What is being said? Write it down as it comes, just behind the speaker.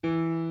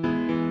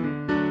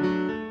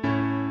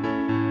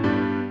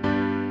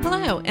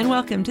Hello, and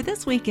welcome to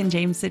This Week in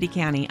James City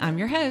County. I'm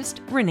your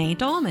host, Renee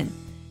Dahlman.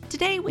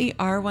 Today we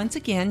are once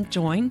again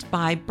joined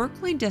by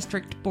Berkeley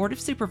District Board of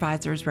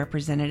Supervisors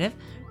Representative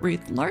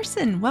Ruth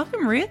Larson.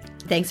 Welcome, Ruth.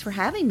 Thanks for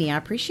having me. I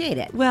appreciate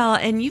it. Well,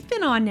 and you've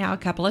been on now a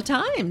couple of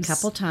times.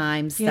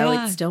 Though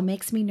it still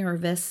makes me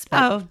nervous.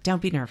 But... Oh,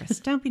 don't be nervous.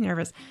 Don't be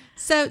nervous.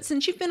 So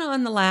since you've been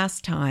on the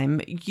last time,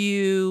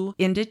 you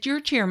ended your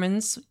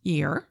chairman's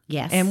year.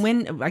 Yes. And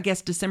when, I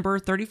guess, December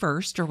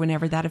 31st or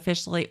whenever that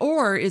officially,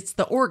 or it's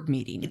the org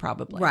meeting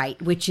probably.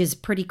 Right, which is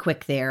pretty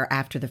quick there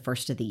after the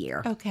first of the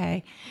year.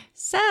 Okay.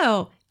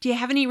 So do you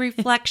have any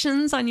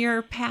reflections on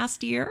your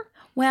past year?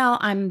 Well,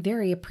 I'm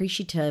very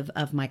appreciative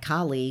of my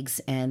colleagues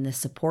and the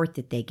support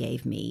that they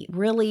gave me.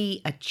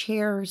 Really, a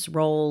chair's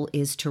role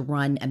is to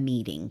run a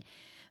meeting.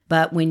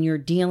 But when you're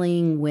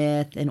dealing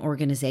with an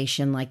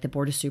organization like the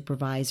Board of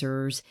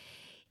Supervisors,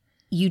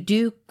 you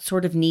do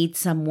sort of need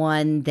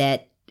someone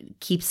that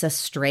keeps us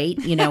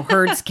straight,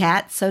 herds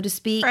cats, so to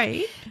speak.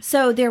 Right.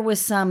 So there was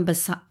some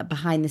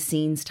behind the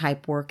scenes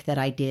type work that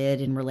I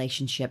did in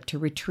relationship to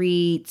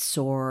retreats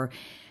or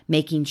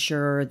making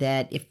sure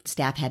that if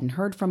staff hadn't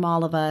heard from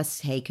all of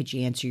us, hey, could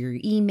you answer your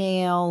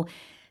email,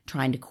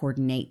 trying to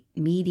coordinate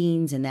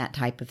meetings and that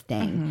type of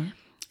thing. Mm-hmm.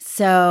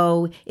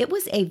 So it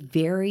was a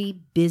very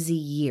busy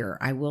year.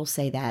 I will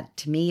say that.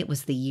 To me, it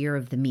was the year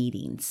of the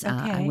meetings. Okay.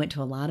 I went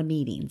to a lot of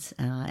meetings,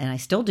 and I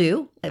still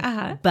do.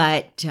 Uh-huh.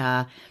 But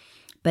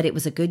it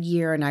was a good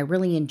year, and I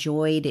really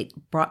enjoyed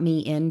it. Brought me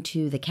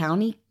into the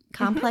county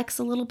complex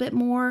a little bit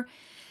more.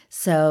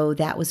 So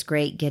that was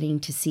great getting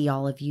to see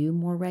all of you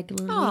more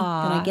regularly than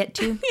I get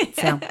to.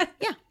 So,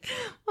 yeah.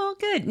 Well,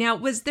 good. Now,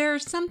 was there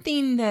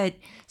something that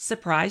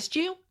surprised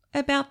you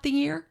about the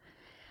year?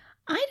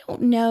 I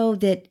don't know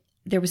that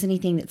there was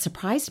anything that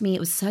surprised me. It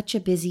was such a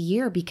busy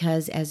year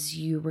because, as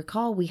you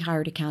recall, we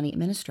hired a county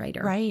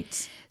administrator.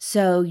 Right.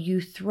 So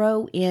you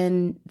throw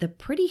in the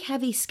pretty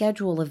heavy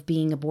schedule of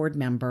being a board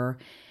member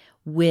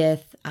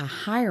with a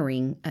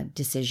hiring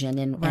decision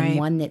and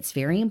one that's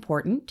very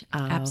important.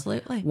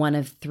 Absolutely. One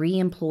of 3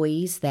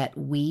 employees that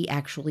we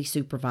actually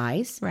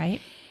supervise. Right.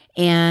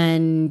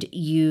 And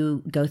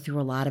you go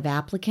through a lot of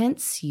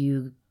applicants.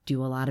 You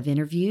do a lot of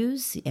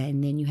interviews,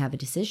 and then you have a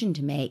decision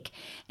to make.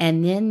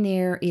 And then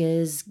there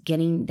is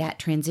getting that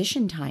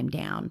transition time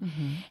down.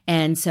 Mm-hmm.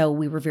 And so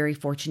we were very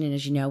fortunate,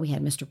 as you know, we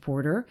had Mr.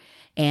 Porter.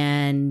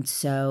 And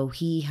so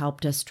he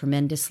helped us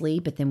tremendously,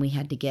 but then we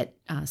had to get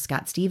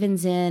Scott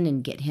Stevens in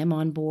and get him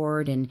on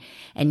board. And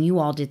you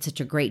all did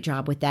such a great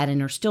job with that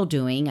and are still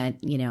doing. I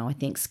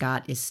think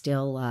Scott is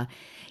still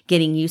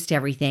getting used to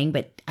everything,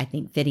 but I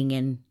think fitting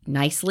in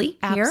nicely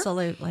here.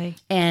 Absolutely.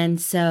 And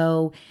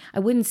so I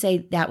wouldn't say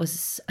that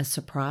was a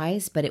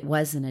surprise, but it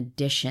was an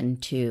addition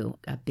to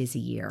a busy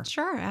year.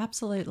 Sure,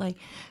 absolutely.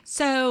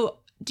 So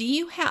do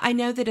you I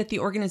know that at the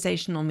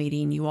organizational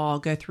meeting, you all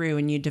go through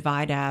and you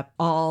divide up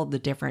all the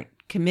different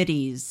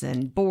committees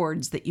and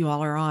boards that you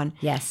all are on.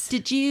 Yes.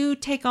 Did you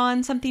take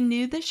on something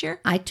new this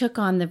year? I took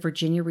on the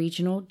Virginia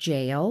Regional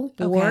Jail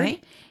Board.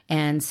 Okay.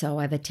 And so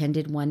I've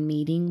attended one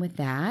meeting with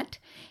that.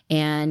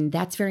 And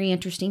that's very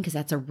interesting because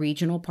that's a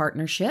regional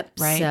partnership.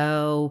 Right.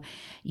 So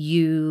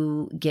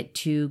you get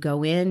to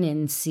go in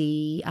and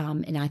see,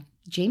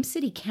 James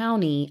City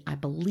County, I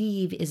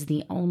believe, is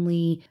the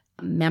only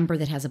member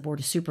that has a Board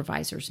of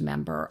Supervisors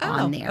member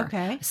on there.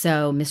 Okay.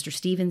 So Mr.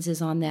 Stevens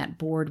is on that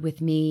board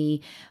with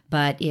me,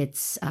 but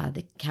it's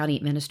the county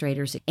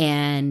administrators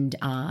and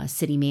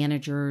city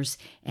managers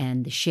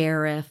and the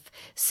sheriff.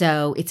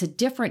 So it's a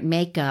different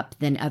makeup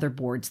than other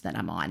boards that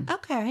I'm on.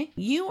 Okay.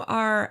 You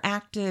are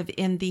active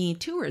in the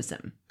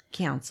tourism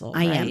council,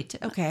 I right?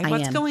 am. Okay.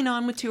 What's going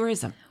on with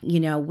tourism?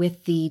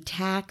 With the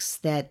tax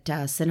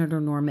that Senator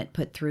Norment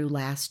put through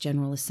last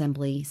General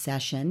Assembly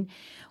session,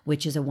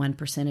 which is a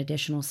 1%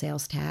 additional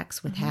sales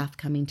tax with half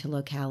coming to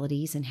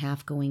localities and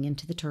half going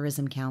into the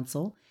Tourism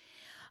Council.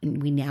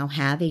 And we now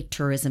have a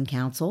Tourism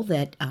Council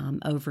that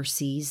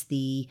oversees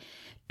the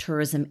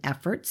tourism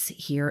efforts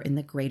here in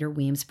the greater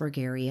Williamsburg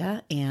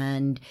area,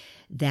 and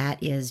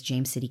that is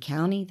James City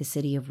County, the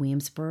city of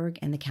Williamsburg,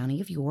 and the county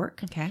of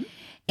York. Okay.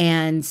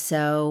 And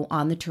so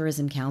on the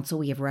Tourism Council,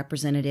 we have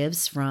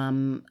representatives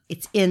from,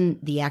 it's in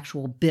the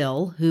actual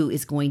bill, who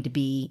is going to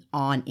be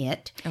on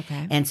it.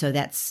 Okay. And so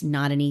that's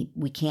not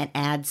we can't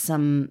add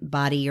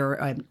somebody or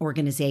an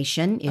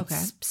organization.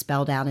 It's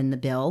spelled out in the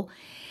bill.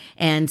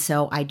 And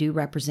so I do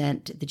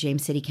represent the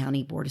James City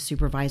County Board of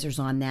Supervisors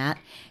on that,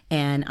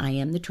 and I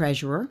am the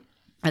treasurer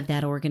of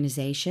that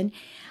organization.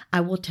 I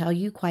will tell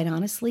you, quite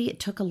honestly, it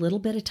took a little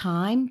bit of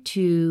time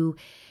to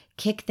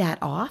kick that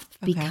off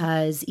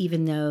because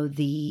even though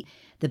the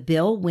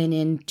bill went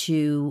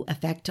into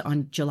effect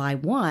on July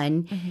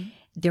 1,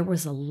 there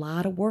was a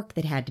lot of work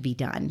that had to be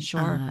done.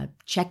 Sure.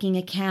 Checking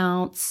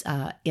accounts,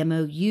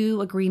 MOU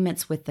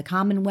agreements with the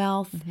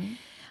Commonwealth.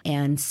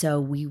 And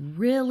so we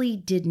really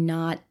did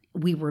not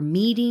we were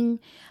meeting,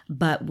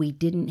 but we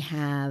didn't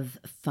have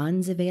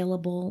funds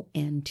available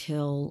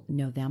until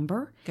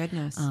November.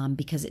 Goodness.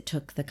 Because it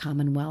took the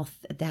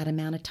Commonwealth that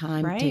amount of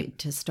time Right.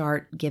 to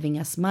start giving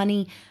us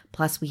money.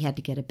 Plus, we had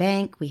to get a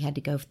bank. We had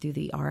to go through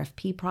the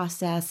RFP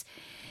process.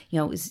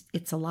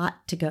 It's a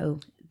lot to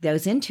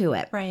goes into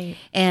it. Right.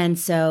 And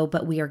so,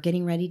 but we are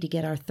getting ready to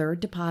get our third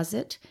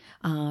deposit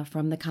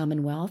from the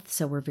Commonwealth.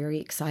 So we're very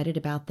excited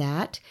about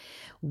that.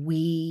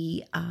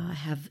 We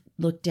have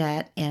looked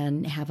at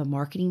and have a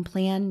marketing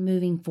plan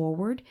moving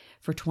forward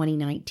for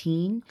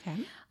 2019.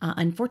 Okay.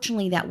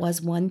 Unfortunately, that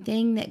was one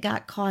thing that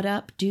got caught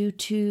up due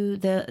to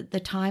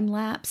the time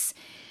lapse.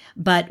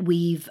 But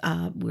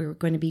we're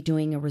going to be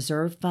doing a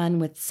reserve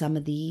fund with some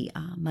of the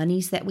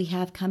monies that we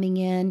have coming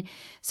in,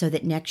 so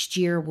that next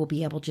year we'll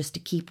be able just to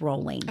keep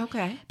rolling.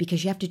 Okay.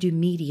 Because you have to do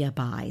media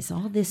buys,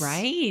 all this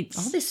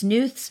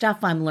new stuff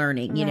I'm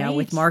learning,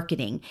 with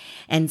marketing.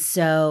 And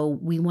so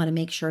we want to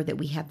make sure that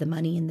we have the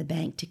money in the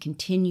bank to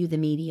continue the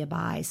media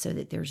buys, so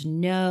that there's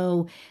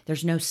no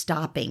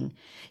stopping,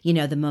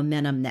 the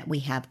momentum that we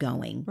have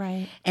going.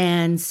 Right.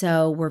 And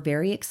so we're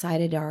very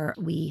excited.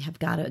 We have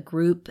got a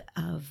group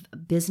of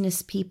business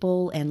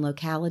people and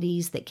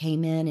localities that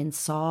came in and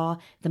saw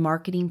the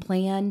marketing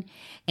plan,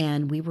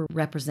 and we were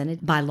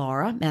represented by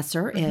Laura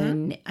Messer,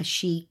 and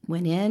she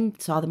went in,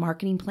 saw the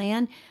marketing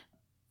plan,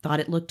 thought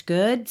it looked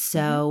good.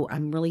 So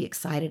I'm really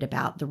excited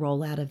about the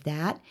rollout of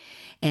that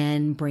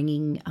and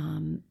bringing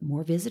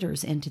more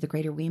visitors into the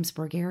greater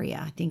Williamsburg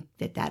area. I think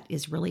that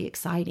is really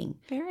exciting.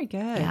 Very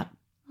good. Yep.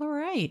 All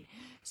right.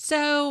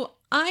 So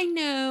I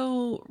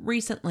know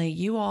recently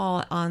you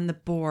all on the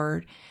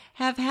board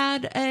have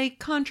had a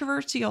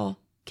controversial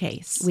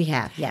case. We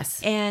have,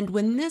 yes. And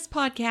when this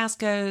podcast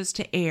goes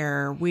to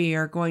air, we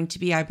are going to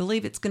be, I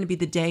believe it's going to be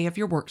the day of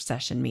your work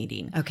session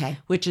meeting. Okay.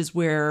 Which is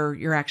where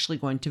you're actually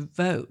going to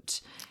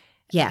vote.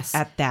 Yes.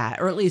 At that,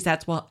 or at least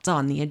that's what's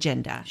on the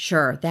agenda.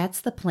 Sure. That's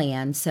the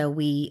plan. So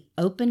we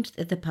opened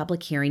the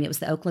public hearing. It was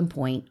the Oakland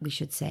Pointe, we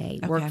should say,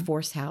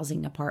 workforce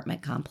housing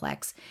apartment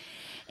complex.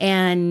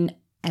 And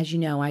as you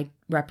know, I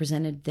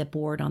represented the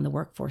board on the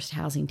Workforce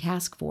Housing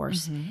Task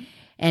Force.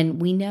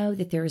 And we know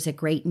that there is a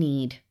great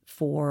need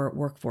for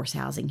workforce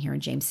housing here in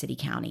James City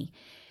County.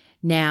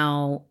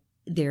 Now,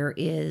 there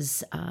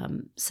is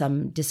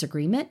some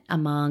disagreement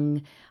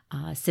among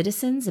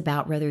citizens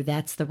about whether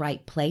that's the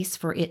right place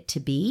for it to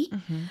be.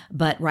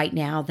 But right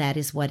now, that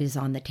is what is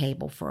on the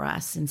table for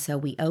us. And so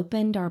we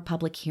opened our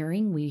public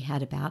hearing. We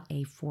had about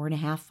a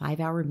 4.5-5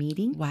 hour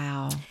meeting.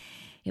 Wow.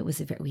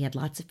 We had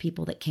lots of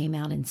people that came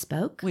out and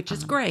spoke. Which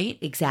is great.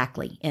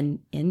 Exactly. And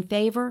in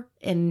favor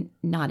and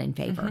not in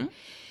favor.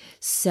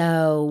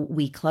 So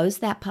we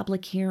closed that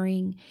public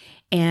hearing,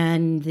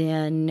 and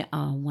then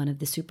one of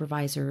the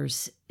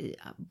supervisors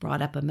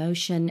brought up a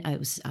motion. It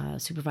was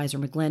Supervisor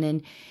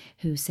McGlennon,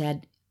 who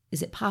said,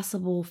 is it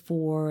possible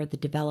for the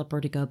developer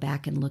to go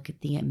back and look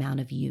at the amount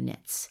of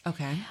units?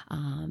 Okay.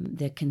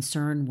 The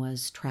concern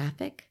was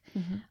traffic.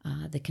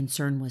 The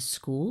concern was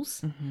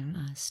schools.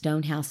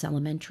 Stonehouse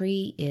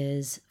Elementary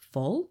is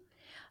full.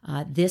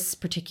 This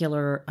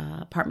particular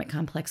apartment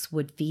complex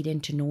would feed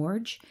into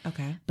Norge.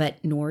 Okay.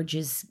 But Norge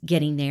is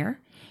getting there.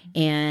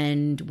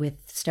 And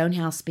with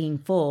Stonehouse being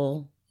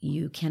full,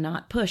 you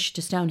cannot push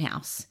to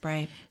Stonehouse.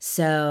 Right.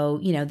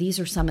 So, these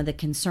are some of the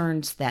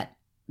concerns that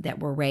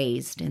were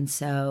raised. And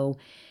so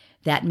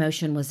that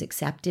motion was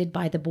accepted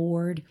by the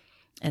board,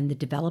 and the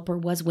developer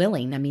was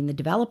willing. I mean, the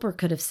developer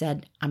could have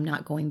said, I'm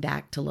not going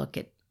back to look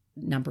at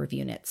number of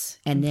units.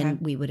 And then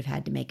we would have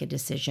had to make a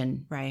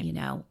decision, right,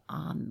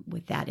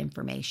 with that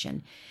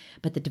information.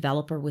 But the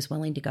developer was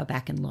willing to go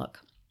back and look.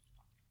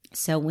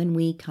 So when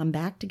we come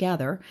back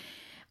together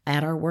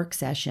at our work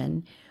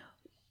session,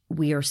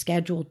 we are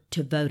scheduled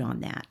to vote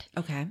on that.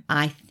 Okay.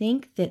 I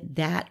think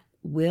that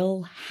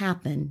will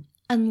happen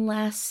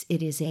unless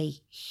it is a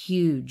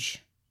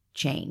huge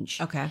change.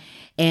 Okay.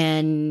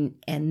 And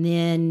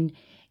then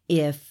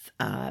if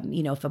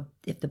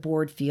if the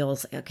board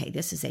feels, okay,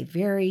 this is a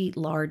very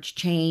large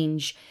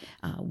change,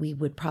 we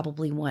would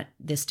probably want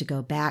this to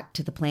go back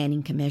to the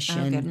Planning Commission.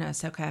 Oh,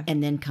 goodness. Okay.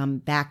 And then come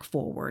back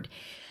forward.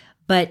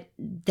 But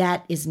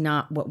that is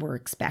not what we're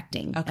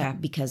expecting. Okay.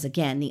 Because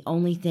again, the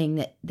only thing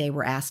that they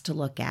were asked to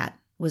look at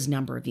was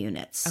number of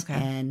units. Okay.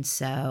 And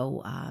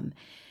so,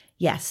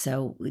 yes,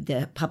 so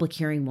the public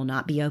hearing will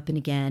not be open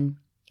again.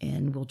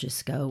 And we'll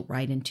just go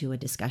right into a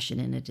discussion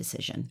and a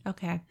decision.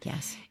 Okay.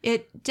 Yes.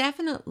 It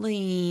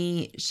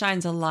definitely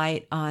shines a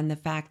light on the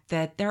fact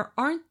that there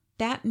aren't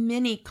that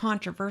many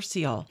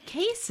controversial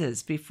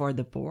cases before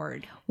the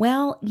board.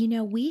 Well,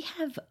 we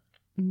have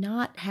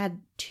not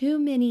had too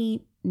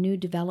many new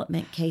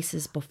development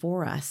cases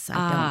before us,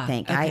 I don't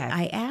think. Okay.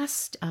 I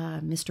asked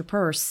Mr.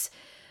 Purse,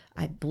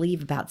 I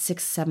believe about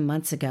 6-7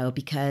 months ago,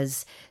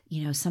 because,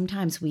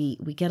 sometimes we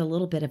get a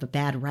little bit of a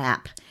bad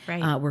rap,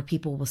 right, where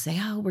people will say,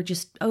 oh, we're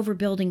just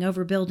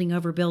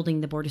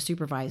overbuilding the Board of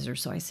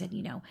Supervisors. So I said,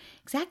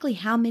 exactly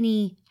how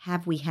many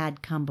have we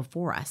had come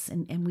before us?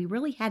 And we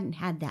really hadn't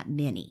had that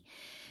many.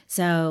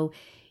 So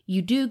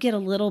you do get a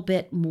little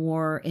bit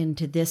more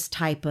into this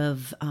type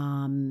of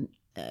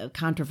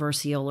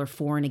controversial or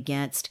for and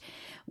against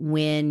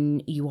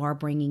when you are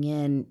bringing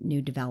in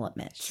new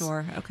developments.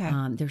 Sure. Okay.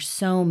 There's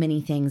so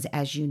many things,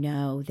 as you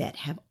know, that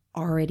have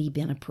already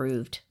been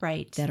approved,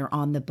 right, that are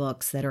on the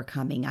books that are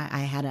coming.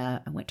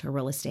 I went to a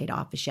real estate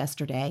office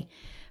yesterday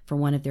for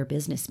one of their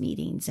business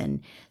meetings,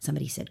 and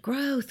somebody said,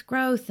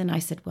 growth. And I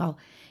said, well,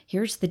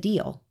 here's the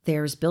deal.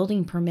 There's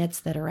building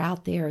permits that are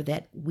out there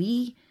that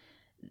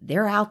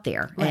they're out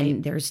there, right,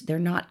 and they're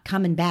not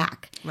coming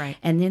back. Right.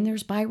 And then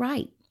there's by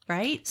right.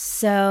 Right.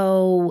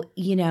 So,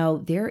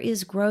 there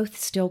is growth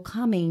still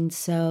coming.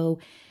 So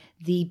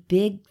the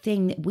big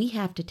thing that we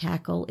have to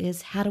tackle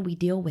is, how do we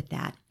deal with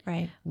that?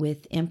 Right.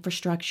 With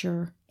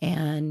infrastructure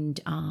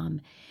and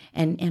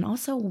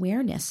also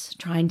awareness,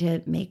 trying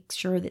to make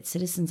sure that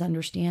citizens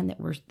understand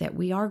that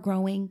we are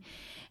growing,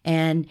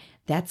 and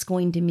that's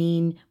going to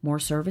mean more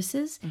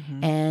services,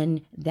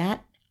 and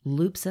that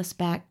loops us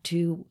back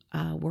to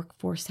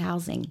workforce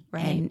housing.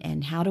 Right.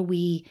 And how do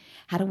we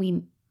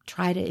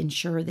try to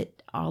ensure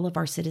that all of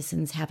our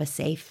citizens have a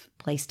safe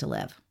place to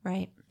live?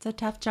 Right. It's a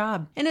tough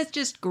job. And it's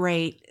just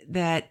great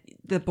that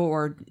the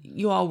board,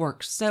 you all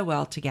work so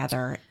well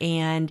together,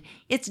 and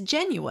it's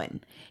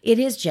genuine. It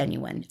is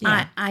genuine.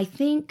 Yeah. I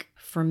think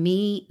for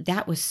me,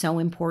 that was so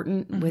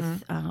important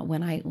with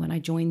when I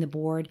joined the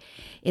board,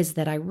 is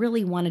that I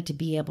really wanted to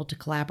be able to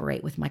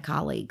collaborate with my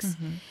colleagues,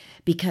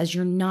 because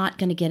you're not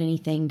going to get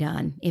anything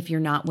done if you're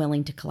not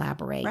willing to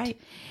collaborate. Right.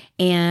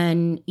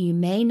 And you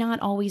may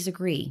not always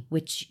agree,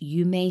 which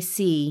you may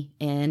see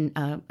in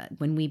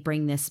when we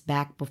bring this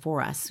back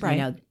before us.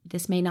 Right.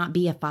 This may not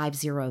be a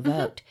 5-0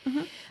 vote,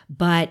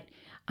 but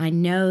I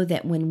know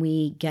that when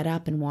we get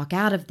up and walk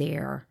out of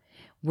there,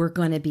 we're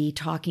going to be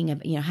talking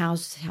about,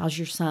 how's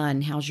your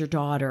son? How's your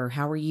daughter?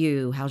 How are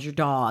you? How's your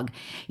dog?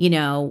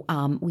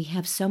 We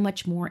have so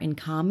much more in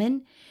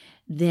common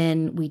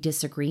than we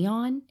disagree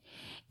on.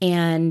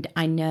 And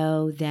I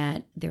know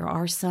that there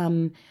are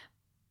some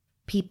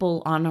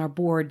people on our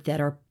board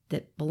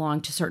that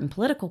belong to certain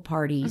political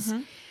parties,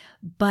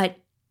 but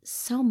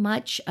so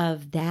much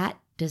of that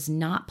does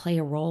not play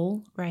a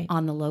role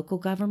on the local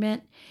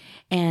government.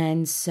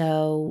 And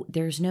so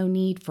there's no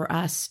need for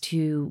us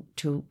to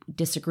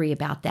disagree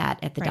about that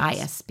at the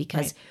dais,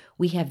 because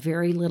we have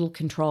very little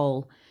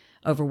control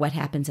over what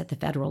happens at the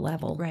federal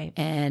level. Right.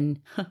 And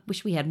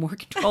wish we had more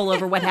control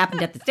over what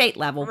happened at the state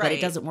level, but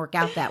it doesn't work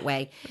out that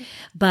way.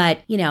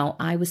 But,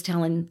 I was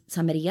telling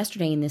somebody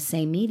yesterday in this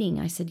same meeting,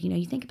 I said,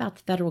 you think about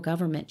the federal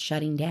government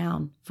shutting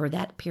down for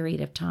that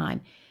period of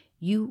time,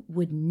 you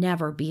would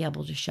never be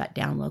able to shut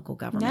down local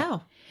government.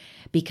 No.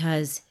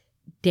 Because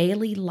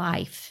daily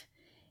life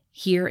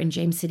here in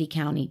James City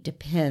County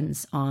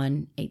depends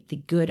on the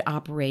good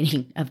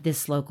operating of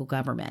this local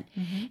government.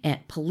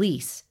 And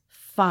police,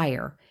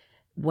 fire,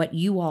 what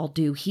you all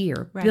do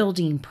here,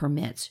 building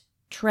permits,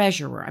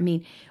 treasurer. I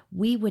mean,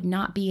 we would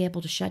not be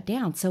able to shut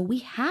down. So we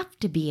have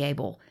to be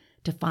able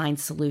to find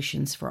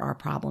solutions for our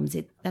problems.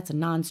 That's a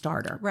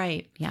non-starter.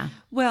 Right. Yeah.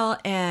 Well,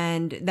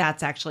 and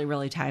that's actually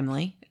really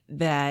timely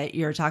that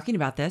you're talking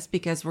about this,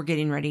 because we're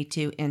getting ready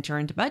to enter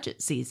into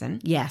budget season.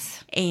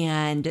 Yes.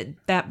 And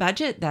that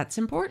budget, that's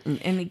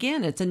important. And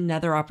again, it's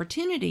another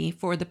opportunity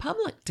for the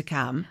public to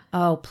come.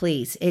 Oh,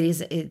 please. It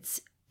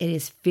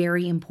is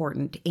very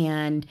important.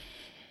 And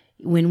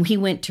when we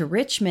went to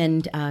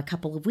Richmond a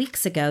couple of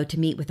weeks ago to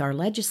meet with our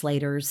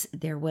legislators,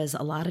 there was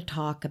a lot of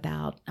talk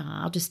about,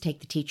 I'll just take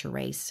the teacher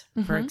race,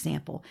 for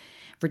example.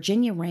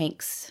 Virginia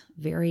ranks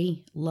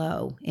very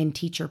low in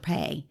teacher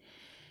pay.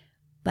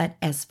 But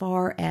as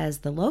far as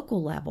the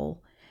local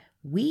level,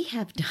 we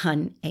have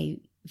done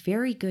a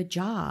very good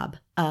job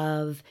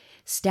of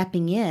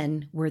stepping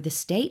in where the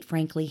state,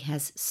 frankly,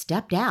 has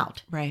stepped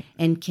out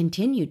and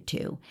continued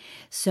to.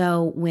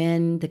 So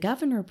when the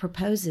governor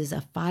proposes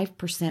a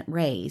 5%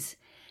 raise,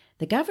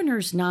 the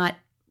governor's not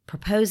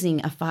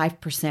proposing a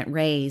 5%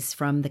 raise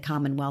from the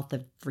Commonwealth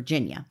of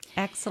Virginia.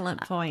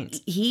 Excellent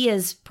point. He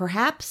is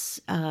perhaps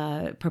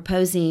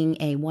proposing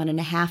a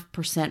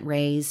 1.5%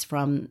 raise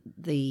from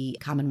the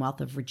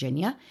Commonwealth of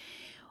Virginia,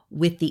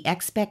 with the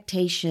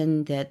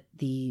expectation that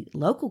the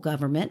local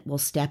government will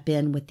step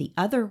in with the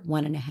other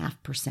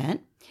 1.5%.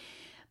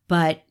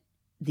 But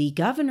the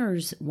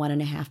governor's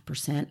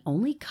 1.5%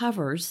 only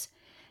covers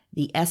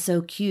the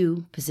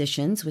SOQ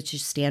positions, which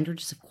is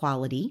standards of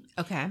quality,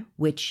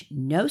 which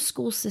no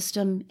school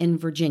system in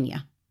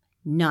Virginia,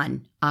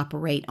 none,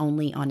 operate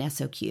only on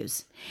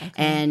SOQs.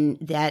 And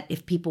that,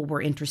 if people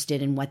were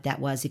interested in what that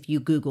was, if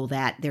you Google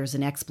that, there's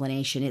an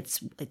explanation.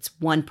 It's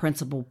one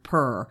principal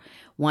per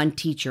one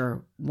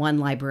teacher, one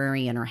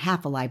librarian, or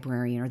half a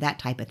librarian, or that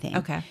type of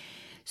thing.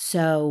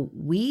 So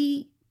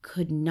we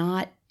could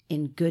not,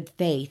 in good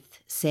faith,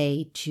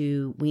 say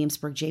to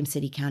Williamsburg, James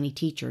City County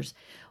teachers,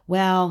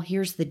 well,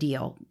 here's the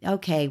deal.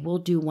 Okay, we'll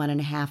do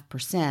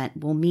 1.5%.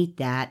 We'll meet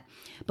that,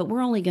 but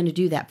we're only going to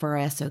do that for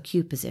our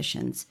SOQ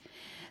positions.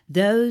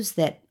 Those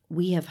that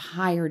we have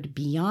hired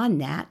beyond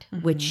that,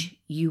 which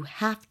you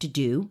have to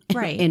do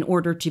in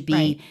order to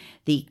be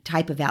the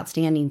type of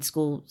outstanding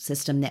school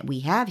system that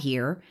we have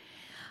here,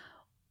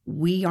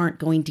 we aren't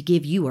going to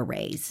give you a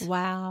raise.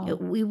 Wow.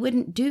 We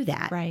wouldn't do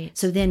that. Right.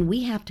 So then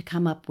we have to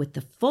come up with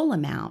the full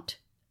amount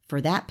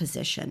for that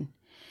position.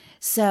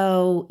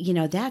 So,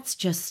 that's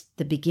just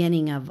the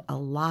beginning of a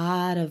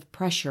lot of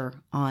pressure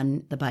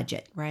on the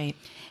budget. Right.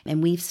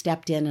 And we've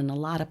stepped in a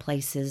lot of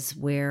places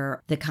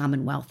where the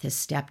Commonwealth has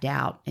stepped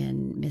out.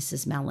 And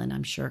Mrs. Mellon,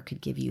 I'm sure, could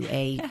give you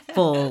a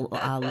full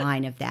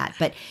line of that.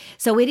 But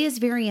so it is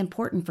very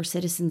important for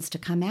citizens to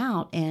come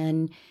out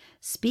and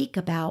speak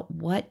about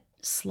what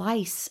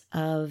slice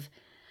of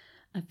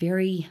a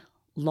very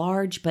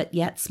large but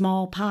yet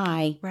small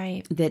pie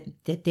right.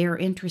 that they're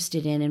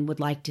interested in and would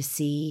like to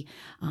see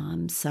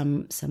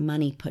some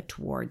money put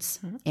towards.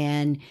 Mm-hmm.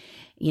 And,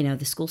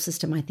 the school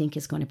system, I think,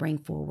 is going to bring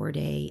forward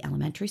a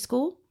elementary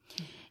school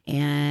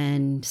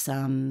and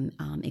some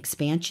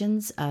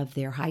expansions of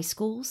their high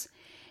schools.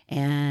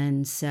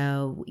 And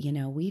so,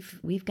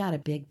 we've got a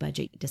big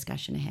budget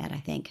discussion ahead, I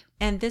think.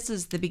 And this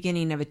is the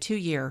beginning of a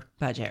 2-year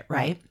budget,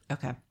 right?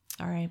 Okay.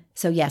 All right.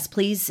 So, yes,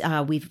 please,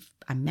 I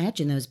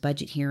imagine those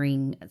budget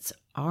hearings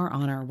are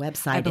on our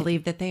website. I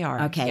believe that they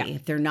are. Okay. Yeah.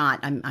 If they're not,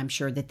 I'm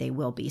sure that they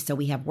will be. So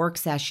we have work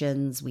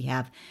sessions. We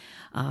have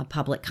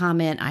public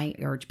comment. I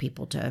urge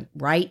people to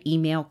write,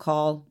 email,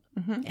 call.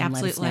 Mm-hmm. And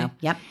Absolutely. let us know.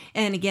 Yep.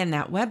 And again,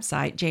 that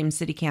website,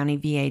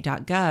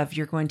 jamescitycountyva.gov,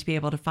 you're going to be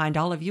able to find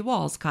all of you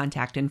all's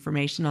contact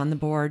information on the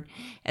board,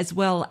 as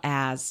well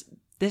as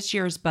this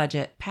year's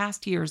budget,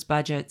 past year's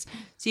budgets,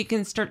 so you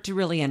can start to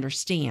really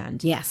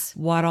understand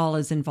what all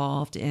is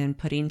involved in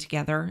putting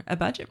together a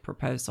budget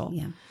proposal.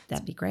 Yeah,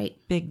 that'd be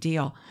great. Big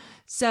deal.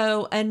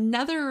 So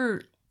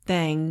another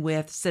thing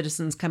with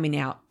citizens coming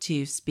out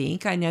to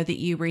speak, I know that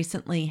you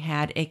recently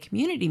had a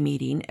community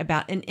meeting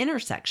about an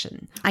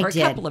intersection or a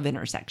couple of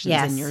intersections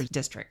in your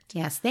district.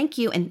 Yes, thank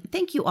you. And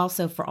thank you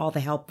also for all the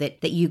help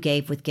that you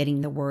gave with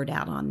getting the word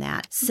out on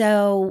that.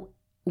 So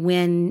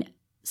when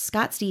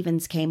Scott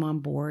Stevens came on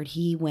board,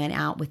 he went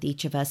out with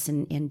each of us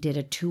and did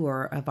a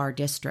tour of our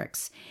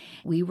districts.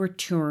 We were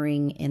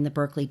touring in the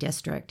Berkeley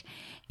District.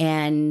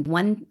 And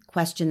one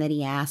question that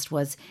he asked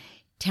was,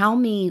 tell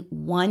me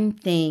one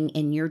thing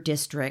in your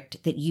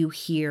district that you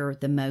hear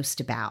the most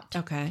about.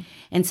 Okay.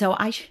 And so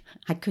I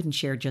couldn't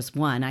share just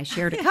one. I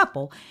shared a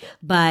couple,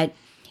 but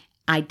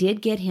I did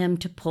get him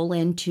to pull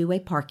into a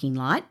parking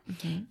lot.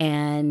 Okay.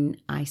 And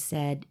I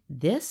said,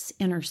 this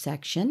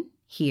intersection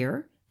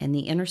here and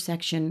the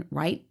intersection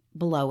right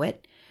below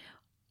it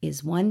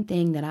is one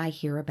thing that I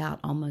hear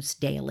about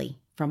almost daily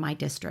from my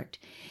district.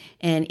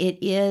 And it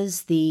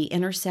is the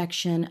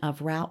intersection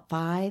of Route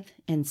 5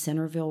 and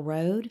Centerville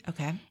Road.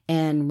 Okay.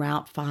 And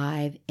Route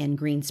 5 and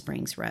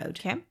Greensprings Road.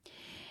 Okay.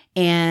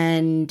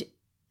 And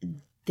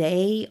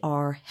they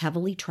are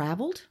heavily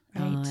traveled.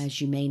 Right.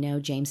 As you may know,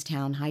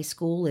 Jamestown High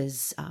School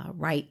is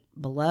right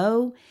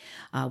below.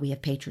 We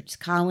have Patriots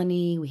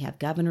Colony. We have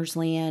Governor's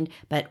Land.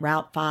 But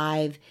Route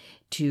 5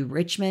 to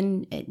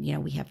Richmond,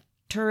 we have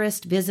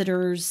tourists,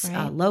 visitors,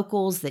 right.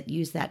 Locals that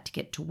use that to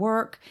get to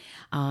work.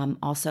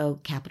 Also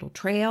Capitol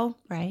Trail.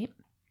 Right.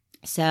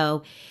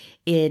 So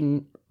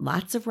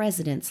lots of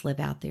residents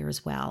live out there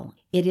as well.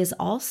 It is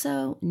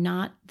also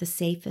not the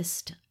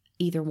safest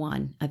either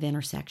one of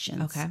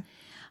intersections. Okay.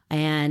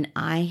 And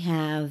I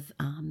have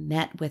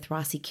met with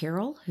Rossi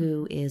Carroll,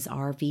 who is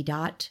our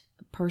VDOT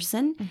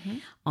person,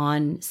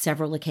 on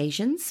several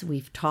occasions.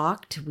 We've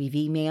talked, we've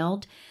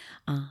emailed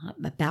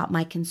about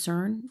my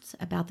concerns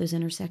about those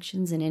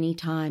intersections. And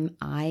anytime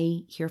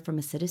I hear from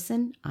a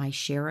citizen, I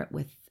share it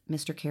with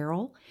Mr.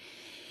 Carroll.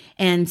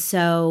 And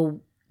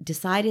so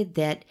decided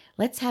that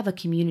let's have a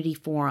community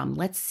forum.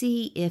 Let's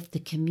see if the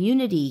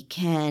community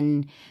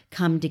can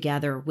come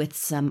together with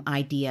some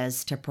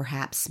ideas to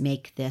perhaps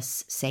make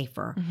this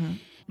safer. Mm-hmm.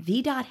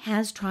 VDOT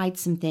has tried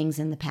some things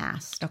in the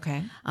past.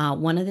 Okay.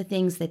 One of the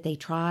things that they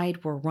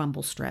tried were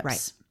rumble strips.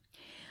 Right.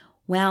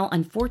 Well,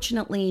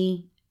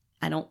 unfortunately,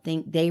 I don't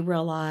think they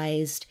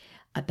realized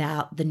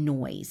about the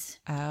noise.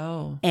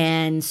 Oh.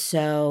 And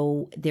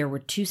so there were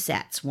two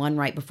sets, one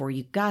right before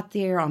you got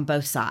there on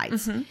both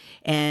sides. Mm-hmm.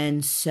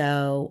 And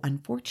so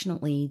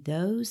unfortunately,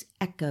 those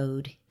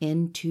echoed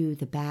into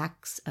the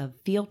backs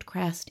of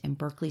Fieldcrest and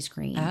Berkeley's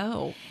Green.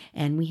 Oh.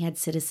 And we had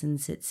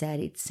citizens that said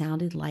it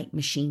sounded like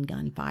machine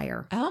gun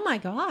fire. Oh my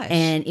gosh.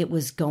 And it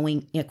was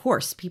going, of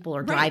course, people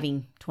are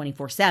driving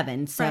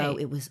 24/7. So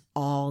Right. it was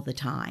all the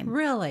time.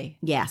 Really?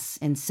 Yes.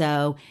 And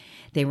so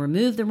they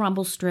removed the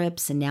rumble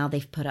strips and now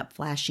they've put up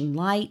flashing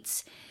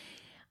lights.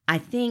 I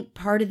think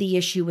part of the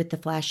issue with the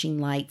flashing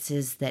lights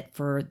is that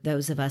for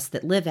those of us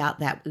that live out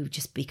that, we've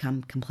just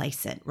become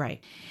complacent.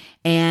 Right.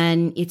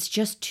 And it's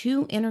just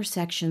two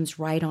intersections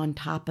right on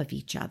top of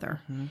each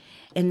other. Mm-hmm.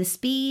 And the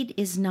speed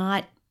is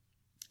not,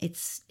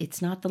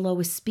 it's not the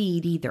lowest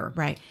speed either.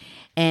 Right.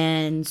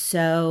 And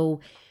so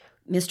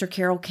Mr.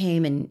 Carroll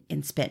came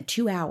and spent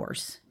 2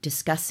 hours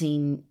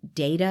discussing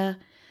data,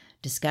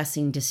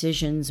 discussing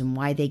decisions and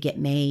why they get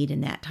made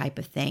and that type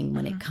of thing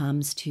when it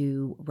comes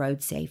to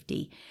road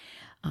safety.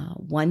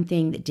 One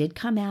thing that did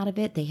come out of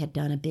it, they had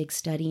done a big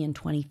study in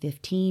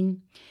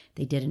 2015.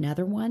 They did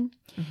another one,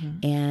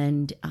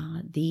 and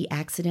the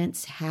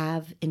accidents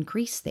have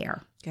increased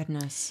there.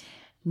 Goodness.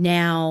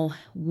 Now,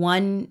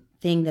 one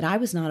thing that I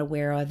was not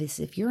aware of is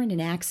if you're in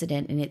an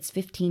accident and it's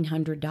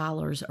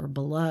 $1,500 or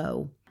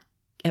below,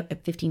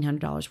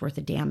 $1,500 worth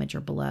of damage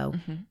or below,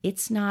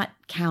 it's not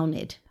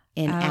counted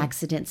in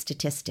accident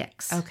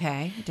statistics.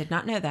 Okay. Did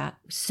not know that.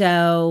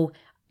 So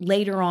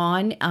later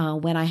on,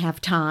 when I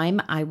have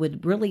time, I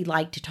would really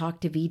like to talk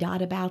to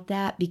VDOT about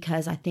that,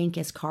 because I think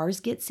as cars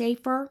get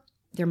safer,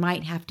 there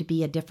might have to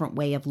be a different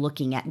way of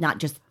looking at, not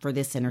just for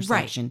this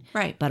intersection,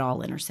 right. but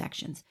all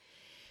intersections.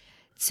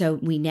 So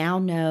we now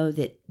know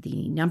that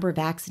the number of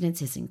accidents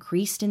has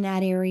increased in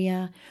that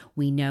area.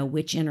 We know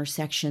which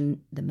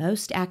intersection the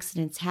most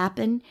accidents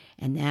happen,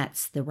 and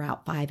that's the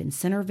Route 5 in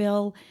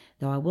Centerville.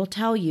 Though I will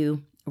tell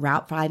you,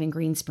 Route 5 in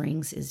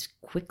Greensprings is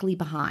quickly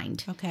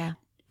behind. Okay.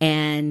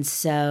 And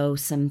so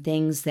some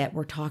things that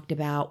were talked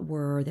about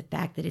were the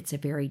fact that it's a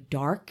very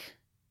dark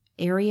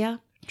area.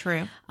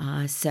 True.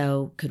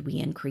 So could we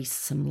increase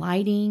some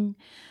lighting?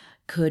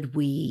 Could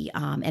we,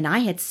 and I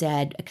had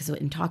said, because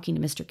in talking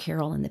to Mr.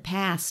 Carroll in the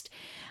past,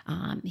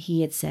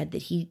 he had said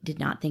that he did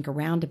not think a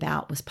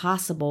roundabout was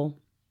possible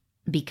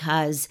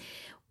because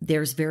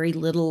there's very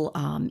little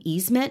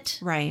easement.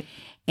 Right.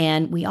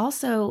 And we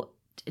also,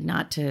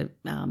 not to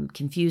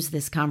confuse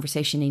this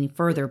conversation any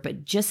further,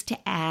 but just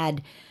to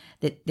add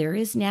that there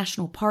is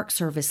National Park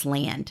Service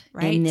land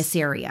in this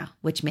area,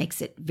 which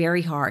makes it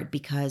very hard,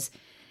 because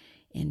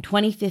in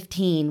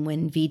 2015,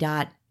 when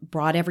VDOT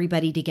brought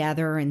everybody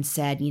together and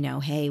said,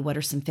 hey, what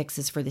are some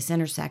fixes for this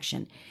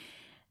intersection?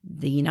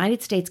 The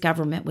United States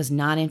government was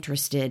not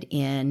interested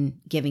in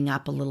giving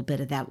up a little bit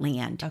of that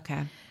land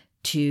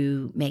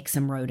to make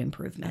some road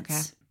improvements.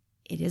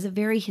 Okay. It is a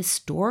very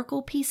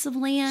historical piece of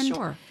land.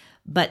 Sure.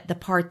 But the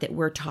part that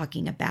we're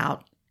talking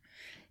about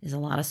is a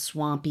lot of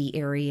swampy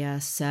area.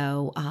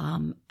 So,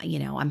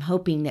 I'm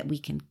hoping that we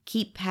can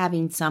keep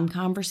having some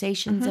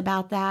conversations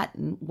about that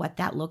and what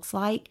that looks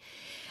like.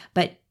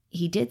 But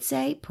he did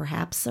say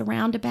perhaps a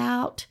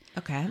roundabout.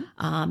 Okay.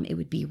 It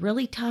would be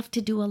really tough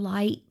to do a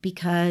light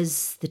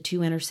because the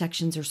two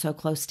intersections are so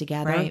close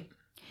together. Right.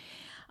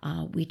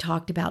 We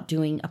talked about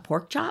doing a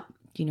pork chop.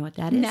 Do you know what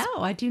that is? No,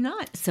 I do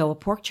not. So a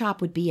pork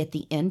chop would be at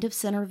the end of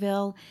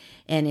Centerville,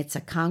 and it's a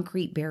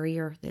concrete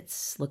barrier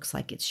that looks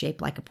like it's shaped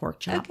like a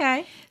pork chop.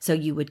 Okay. So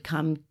you would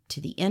come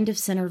to the end of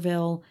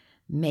Centerville,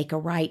 make a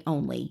right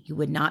only. You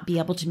would not be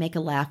able to make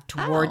a left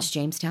towards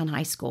Jamestown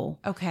High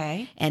School.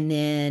 Okay. And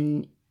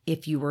then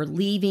if you were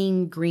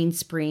leaving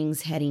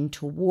Greensprings heading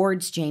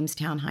towards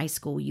Jamestown High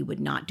School, you would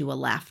not do a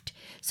left.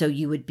 So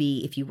you would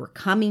be, if you were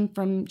coming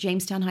from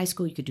Jamestown High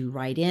School, you could do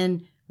right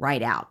in,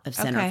 right out of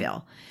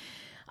Centerville.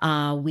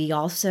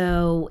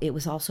 It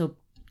was also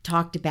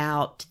talked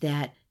about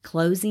that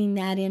closing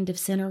that end of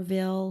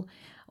Centerville.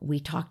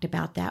 We talked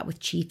about that with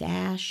Chief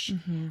Ash.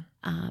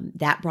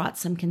 That brought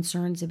some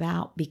concerns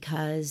about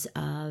because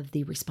of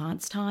the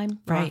response time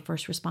for our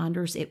first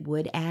responders. It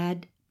would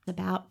add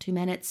about 2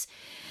 minutes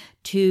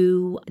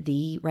to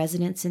the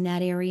residents in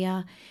that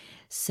area.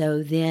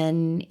 So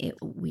then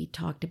we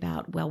talked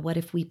about, well, what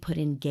if we put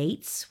in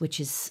gates, which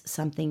is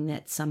something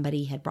that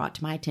somebody had brought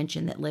to my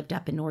attention that lived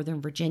up in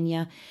Northern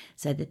Virginia,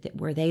 said that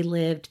where they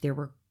lived, there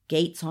were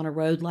gates on a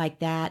road like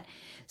that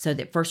so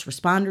that first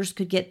responders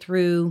could get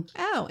through.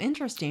 Oh,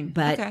 interesting.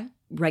 But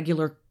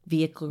regular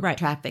vehicle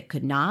traffic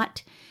could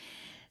not.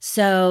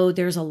 So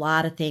there's a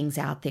lot of things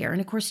out there.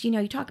 And of course,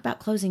 you talk about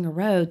closing a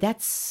road,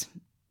 that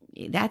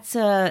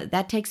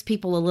takes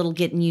people a little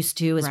getting used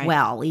to as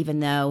well, even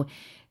though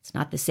it's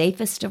not the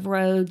safest of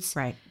roads.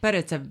 Right. But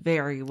it's a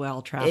very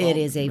well-traveled It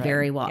is a road.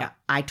 very well. Yeah.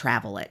 I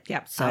travel it.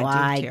 Yep. So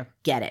I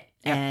get it.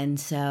 Yep. And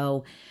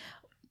so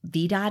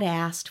VDOT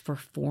asked for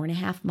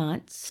 4.5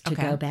 months to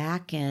go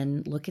back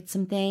and look at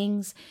some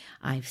things.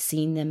 I've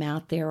seen them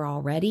out there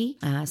already.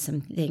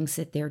 Some things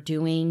that they're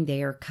doing.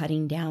 They are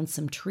cutting down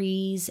some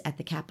trees at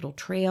the Capitol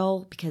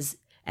Trail because,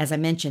 as I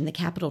mentioned, the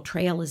Capitol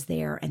Trail is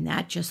there, and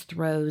that just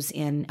throws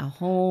in a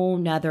whole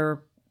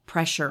nother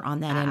pressure on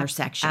that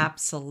intersection.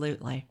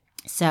 Absolutely.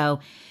 So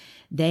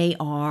they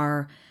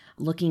are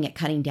looking at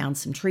cutting down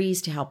some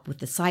trees to help with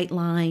the sight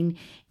line.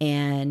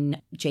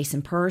 And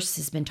Jason Purse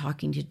has been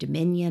talking to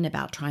Dominion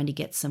about trying to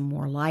get some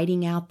more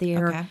lighting out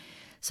there. Okay.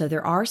 So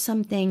there are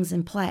some things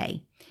in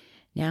play.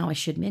 Now, I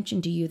should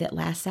mention to you that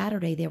last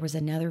Saturday, there was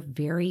another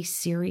very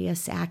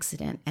serious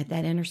accident at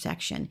that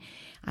intersection.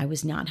 I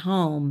was not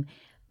home,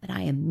 but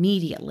I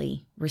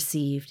immediately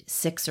received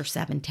 6 or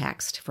 7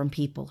 texts from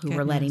people who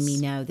were letting me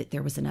know that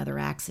there was another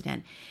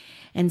accident.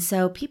 And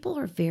so people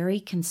are very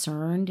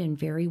concerned and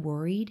very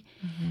worried.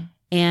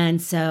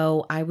 And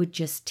so I would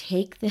just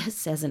take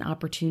this as an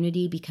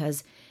opportunity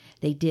because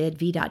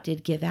VDOT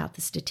did give out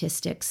the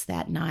statistics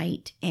that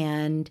night.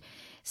 And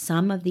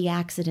some of the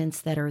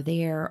accidents that are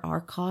there are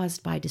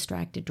caused by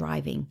distracted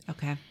driving.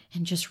 Okay.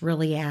 And just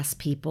really ask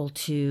people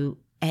to,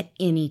 at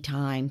any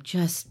time,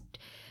 just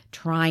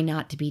try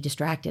not to be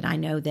distracted. I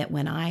know that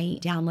when I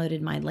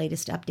downloaded my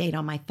latest update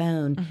on my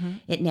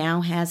phone, it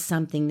now has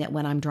something that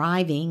when I'm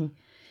driving,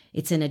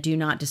 it's in a do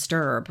not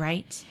disturb.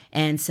 Right.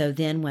 And so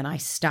then when I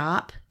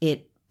stop,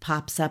 it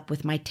pops up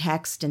with my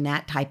text and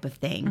that type of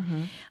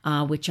thing,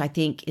 which I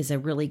think is a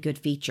really good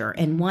feature.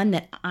 And one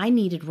that I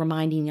needed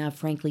reminding of,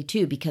 frankly,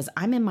 too, because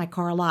I'm in my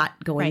car a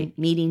lot going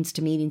meetings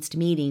to meetings to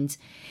meetings.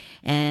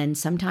 And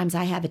sometimes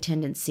I have a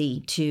tendency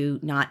to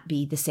not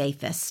be the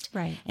safest.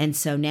 Right. And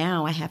so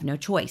now I have no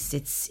choice.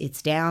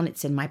 It's down,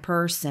 it's in my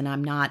purse, and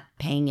I'm not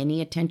paying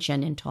any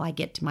attention until I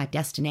get to my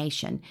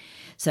destination.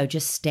 So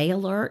just stay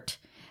alert.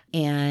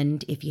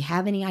 And if you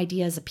have any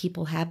ideas,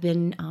 people have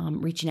been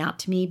reaching out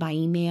to me by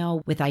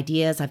email with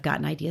ideas. I've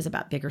gotten ideas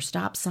about bigger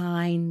stop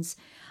signs.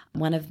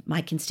 One of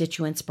my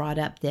constituents brought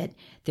up that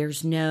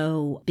there's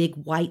no big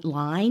white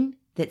line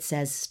that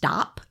says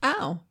stop.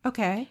 Oh,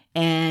 okay.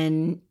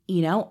 And,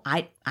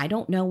 I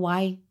don't know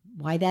why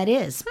that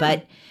is,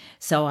 but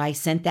so I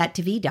sent that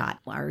to VDOT.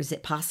 Or is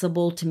it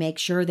possible to make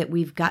sure that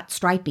we've got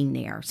striping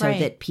there so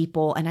that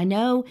people, and I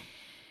know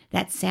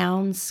that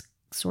sounds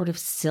sort of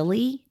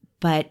silly,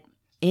 but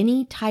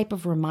any type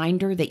of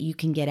reminder that you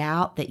can get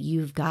out that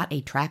you've got a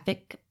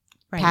traffic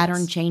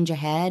pattern change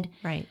ahead,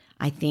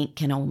 I think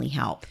can only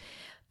help.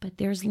 But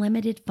there's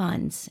limited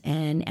funds.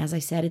 And as I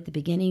said at the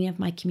beginning of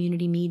my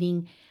community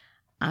meeting,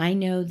 I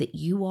know that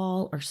you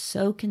all are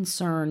so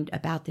concerned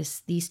about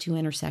these two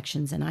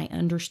intersections, and I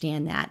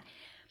understand that.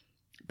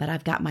 But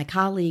I've got my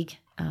colleague,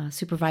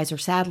 Supervisor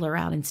Sadler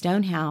out in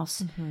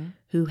Stonehouse,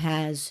 who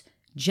has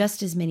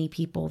just as many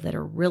people that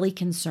are really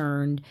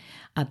concerned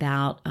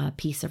about a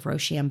piece of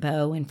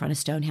Rochambeau in front of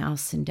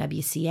Stonehouse and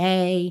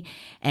WCA,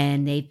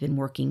 and they've been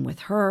working with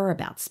her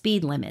about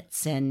speed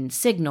limits and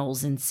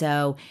signals. And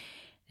so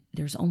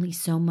there's only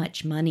so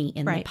much money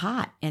in the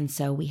pot, and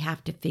so we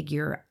have to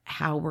figure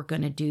how we're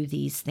going to do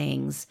these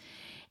things.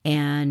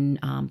 And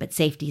but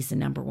safety is the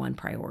number one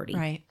priority.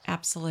 Right,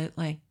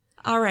 absolutely.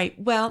 All right.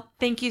 Well,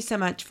 thank you so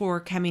much for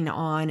coming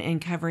on and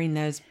covering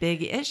those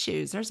big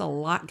issues. There's a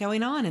lot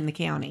going on in the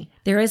county.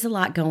 There is a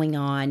lot going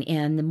on,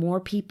 and the more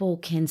people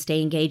can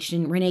stay engaged.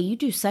 And Renee, you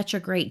do such a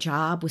great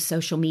job with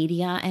social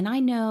media, and I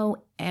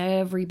know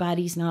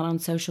everybody's not on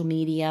social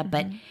media,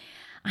 but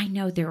I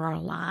know there are a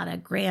lot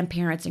of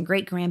grandparents and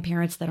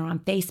great-grandparents that are on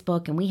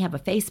Facebook, and we have a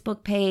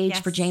Facebook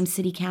page for James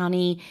City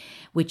County,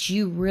 which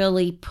you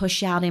really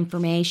push out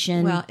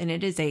information. Well, and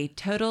it is a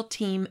total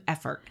team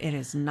effort. It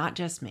is not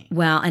just me.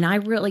 Well, and I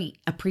really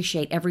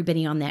appreciate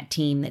everybody on that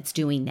team that's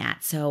doing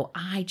that. So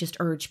I just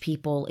urge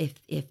people,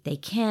 if they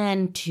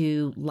can,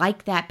 to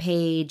like that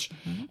page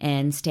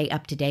and stay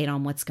up to date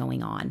on what's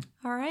going on.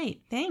 All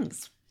right.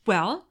 Thanks.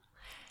 Well,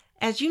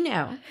 as you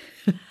know,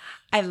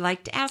 I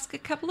like to ask a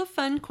couple of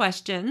fun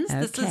questions. Okay.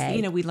 This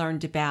is, we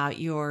learned about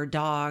your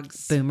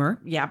dog's Boomer.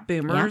 Yeah,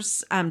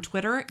 Boomer's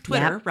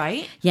Twitter,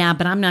 right? Yeah,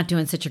 but I'm not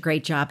doing such a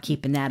great job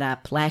keeping that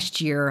up. Last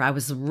year I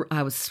was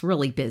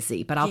really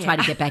busy, but I'll try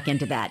to get back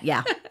into that.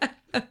 Yeah.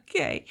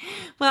 Okay.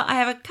 Well, I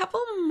have a couple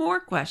more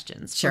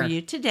questions for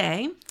you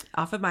today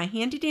off of my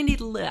handy dandy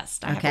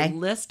list. I have a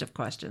list of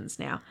questions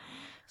now.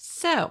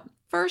 So,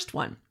 first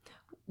one,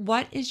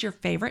 what is your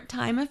favorite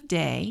time of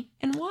day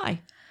and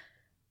why?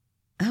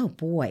 Oh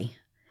boy.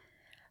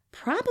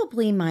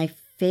 Probably my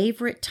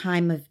favorite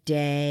time of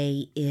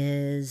day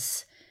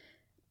is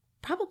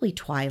probably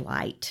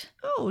twilight.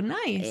 Oh,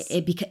 nice.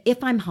 Because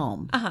if I'm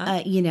home,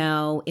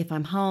 if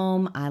I'm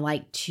home,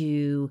 I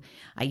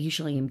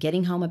usually am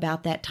getting home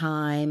about that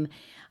time.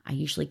 I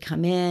usually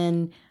come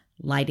in,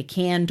 light a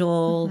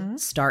candle,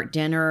 start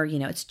dinner.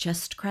 It's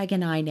just Craig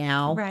and I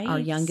now. Right. Our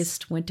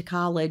youngest went to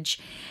college.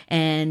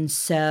 And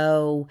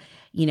so,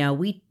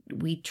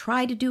 we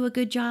try to do a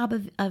good job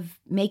of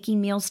making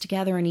meals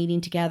together and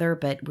eating together,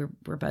 but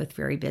we're both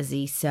very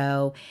busy.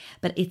 So,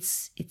 but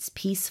it's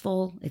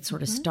peaceful. It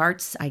sort of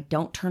starts. I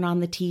don't turn on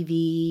the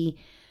TV.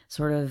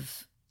 Sort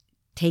of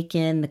take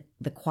in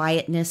the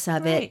quietness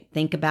of it.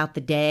 Think about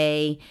the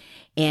day,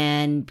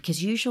 and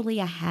because usually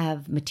I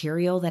have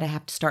material that I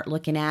have to start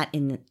looking at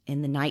in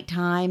the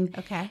nighttime.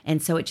 Okay,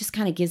 and so it just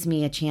kind of gives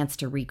me a chance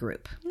to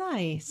regroup.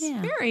 Nice.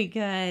 Yeah. Very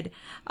good.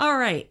 All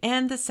right.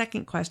 And the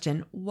second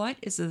question, what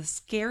is the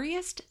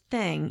scariest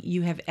thing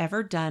you have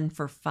ever done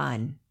for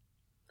fun?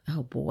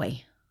 Oh,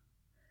 boy.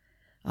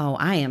 Oh,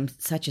 I am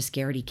such a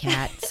scaredy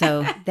cat.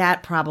 So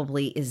that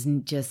probably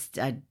isn't just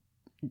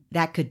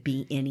that could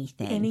be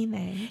anything.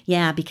 Anything.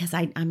 Yeah, because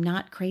I'm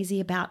not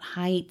crazy about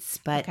heights,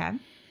 but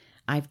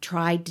I've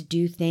tried to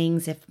do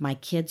things if my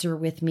kids are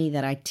with me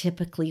that I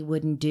typically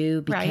wouldn't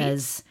do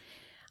because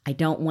I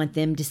don't want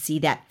them to see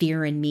that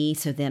fear in me.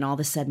 So then all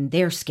of a sudden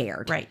they're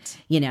scared. Right.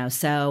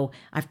 So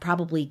I've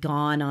probably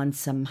gone on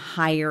some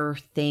higher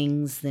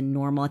things than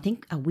normal. I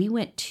think we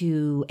went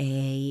to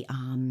a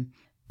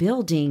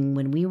building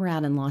when we were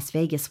out in Las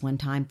Vegas one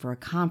time for a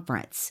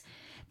conference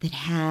that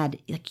had,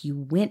 you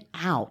went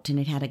out and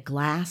it had a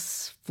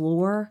glass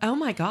floor. Oh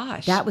my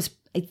gosh. That was,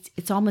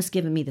 it's almost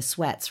giving me the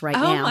sweats right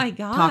now. Oh my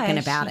gosh. Talking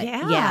about it.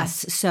 Yeah.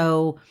 Yes.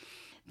 So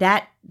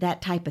that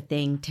type of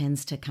thing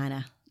tends to kind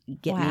of,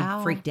 get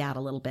me freaked out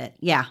a little bit.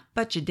 Yeah.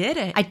 But you did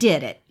it. I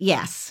did it,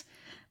 yes.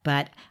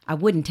 But I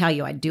wouldn't tell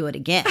you I'd do it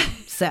again.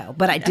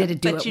 But I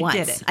did do it once.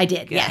 Did it. I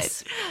did, Good.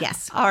 yes.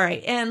 All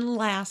right. And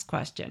last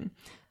question.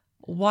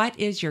 What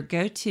is your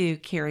go-to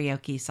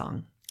karaoke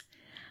song?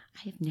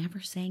 I have never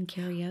sang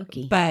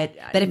karaoke. But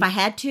if I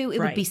had to, it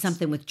would be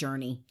something with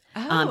Journey.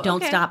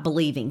 Don't Stop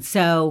Believing.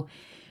 So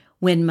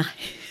when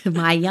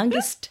my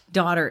youngest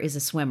daughter is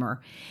a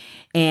swimmer,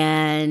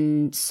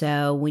 and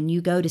so when you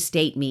go to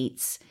state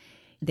meets,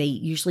 they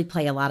usually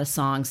play a lot of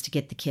songs to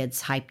get the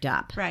kids hyped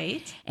up.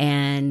 Right.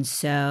 And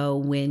so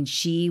when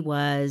she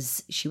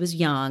was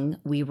young,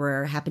 we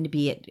happened to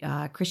be at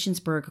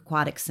Christiansburg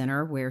Aquatic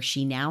Center, where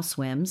she now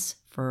swims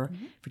for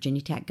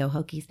Virginia Tech. Go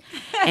Hokies.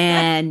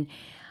 And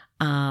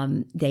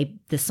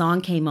the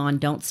song came on,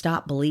 Don't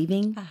Stop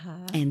Believing.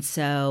 And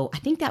so I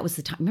think that was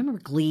the time. Remember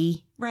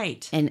Glee?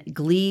 Right. And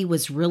Glee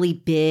was really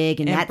big.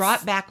 And that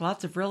brought back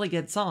lots of really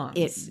good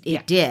songs.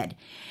 It did.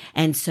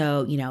 And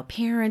so,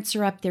 parents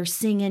are up there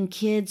singing,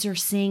 kids are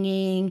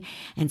singing.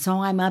 And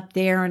so I'm up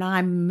there and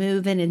I'm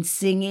moving and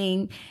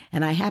singing.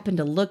 And I happen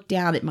to look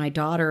down at my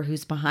daughter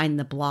who's behind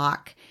the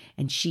block,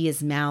 and she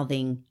is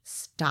mouthing,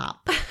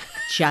 stop,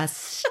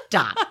 just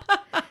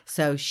stop.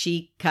 So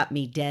she cut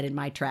me dead in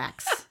my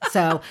tracks.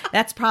 So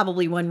that's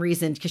probably one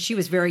reason, because she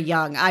was very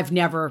young. I've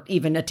never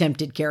even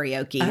attempted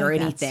karaoke or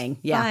anything.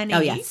 Yeah. Funny. Oh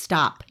yeah.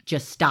 Stop.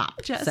 Just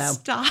stop.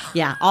 Stop.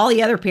 Yeah. All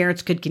the other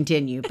parents could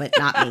continue, but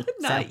not me.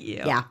 Not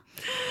you. Yeah.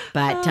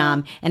 But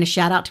and a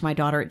shout out to my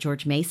daughter at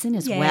George Mason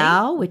as Yay.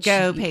 well. Which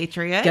Go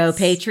Patriots. Go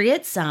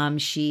Patriots.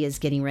 She is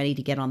getting ready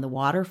to get on the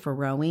water for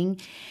rowing.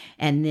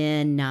 And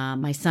then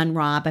my son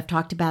Rob, I've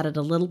talked about it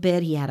a little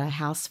bit. He had a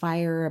house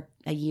fire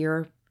a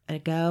year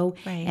ago,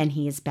 and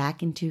he is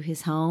back into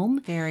his home.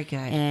 Very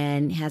good.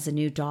 And has a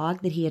new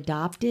dog that he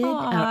adopted,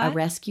 a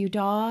rescue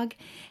dog.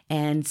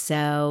 And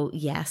so,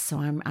 so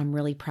I'm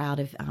really proud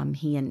of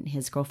he and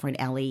his girlfriend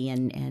Ellie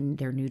and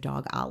their new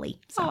dog Ollie.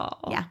 So,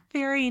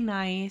 very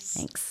nice.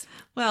 Thanks.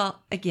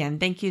 Well, again,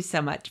 thank you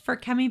so much for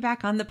coming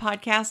back on the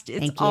podcast.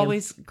 It's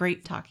always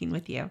great talking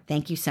with you.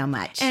 Thank you so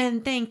much.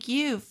 And thank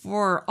you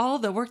for all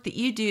the work that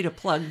you do to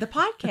plug the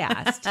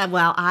podcast.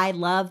 Well, I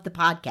love the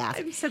podcast.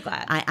 I'm so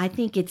glad. I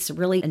think it's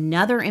really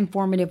another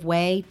informative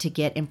way to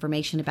get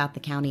information about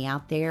the county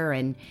out there,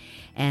 and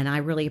I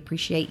really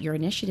appreciate your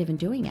initiative in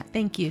doing it.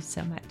 Thank you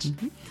so much.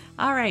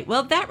 All right.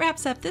 Well, that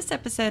wraps up this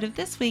episode of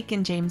This Week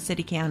in James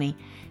City County.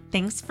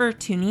 Thanks for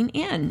tuning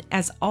in.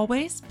 As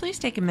always, please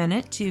take a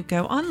minute to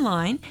go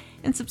online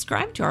and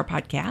subscribe to our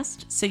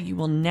podcast so you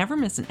will never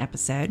miss an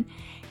episode.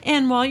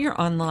 And while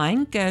you're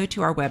online, go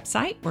to our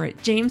website. We're at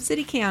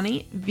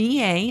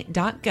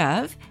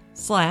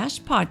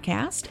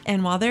jamescitycountyva.gov/podcast.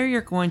 And while there,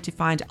 you're going to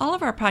find all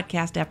of our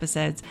podcast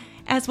episodes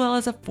as well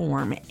as a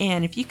form.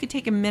 And if you could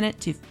take a minute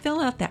to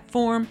fill out that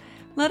form,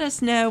 let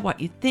us know what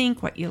you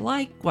think, what you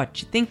like,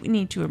 what you think we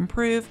need to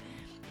improve.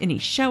 Any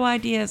show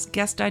ideas,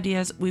 guest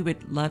ideas, we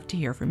would love to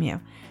hear from you.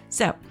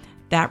 So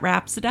that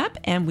wraps it up,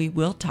 and we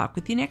will talk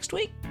with you next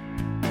week.